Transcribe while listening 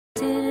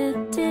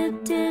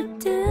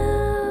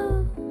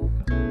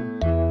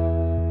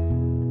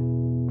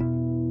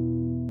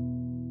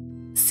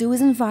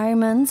Suez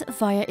Environment,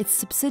 via its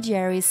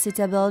subsidiaries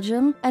Cita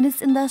Belgium and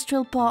its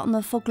industrial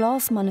partner for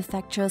glass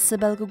manufacturer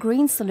Sibelco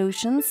Green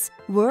Solutions,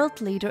 world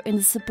leader in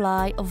the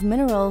supply of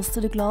minerals to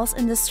the glass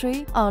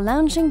industry, are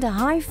launching the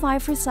High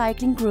Five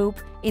Recycling Group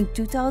in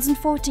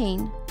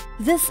 2014.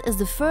 This is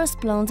the first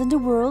plant in the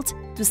world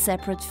to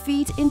separate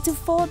feed into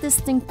 4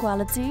 distinct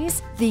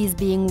qualities, these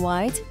being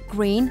white,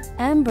 green,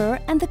 amber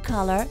and the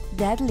color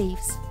dead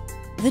leaves.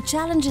 The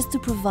challenge is to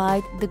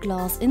provide the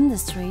glass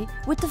industry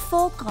with the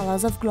 4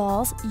 colors of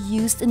glass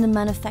used in the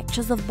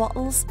manufactures of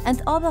bottles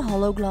and other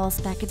hollow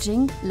glass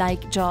packaging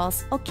like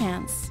jars or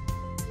cans.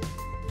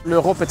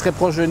 L'Europe est très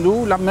proche de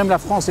nous, même la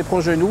France est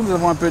proche de nous. Nous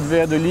avons un peu de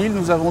verre de Lille,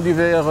 nous avons du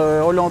verre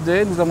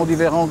hollandais, nous avons du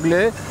verre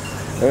anglais.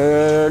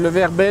 Le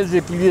verre belge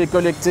qui lui est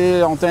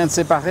collecté en teintes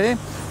séparées.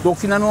 Donc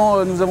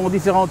finalement nous avons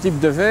différents types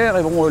de verre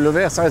et bon, le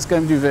verre ça reste quand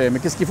même du verre. Mais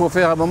qu'est-ce qu'il faut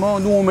faire à un moment?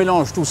 Nous on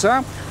mélange tout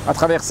ça à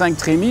travers 5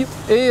 trémies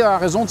et à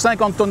raison de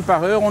 50 tonnes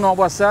par heure on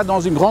envoie ça dans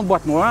une grande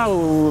boîte noire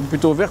ou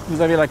plutôt verte que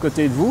vous avez à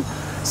côté de vous.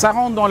 Ça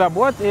rentre dans la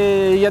boîte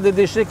et il y a des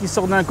déchets qui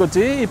sortent d'un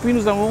côté et puis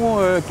nous avons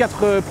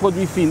 4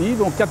 produits finis,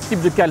 donc 4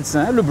 types de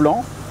calcin, le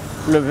blanc,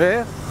 le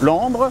vert,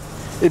 l'ambre.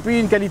 Et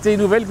puis une qualité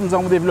nouvelle que nous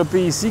avons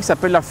développée ici qui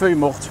s'appelle la feuille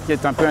morte, qui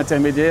est un peu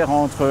intermédiaire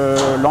entre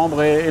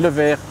l'ambre et le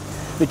vert,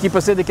 et qui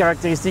possède des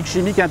caractéristiques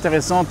chimiques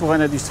intéressantes pour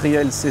un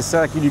industriel. C'est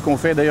ça qui lui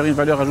confère d'ailleurs une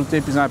valeur ajoutée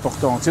plus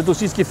importante. C'est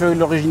aussi ce qui fait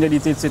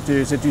l'originalité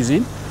de cette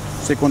usine,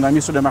 c'est qu'on a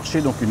mis sur le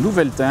marché donc une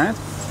nouvelle teinte.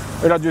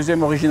 Et la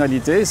deuxième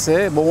originalité,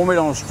 c'est bon, on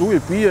mélange tout et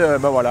puis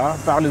voilà,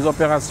 par les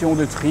opérations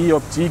de tri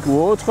optique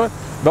ou autres,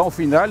 au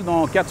final,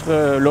 dans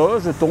 4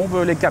 loges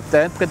tombent les 4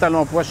 teintes prêtes à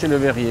l'emploi chez le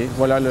verrier.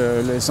 Voilà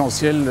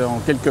l'essentiel en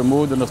quelques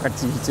mots de notre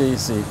activité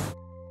ici.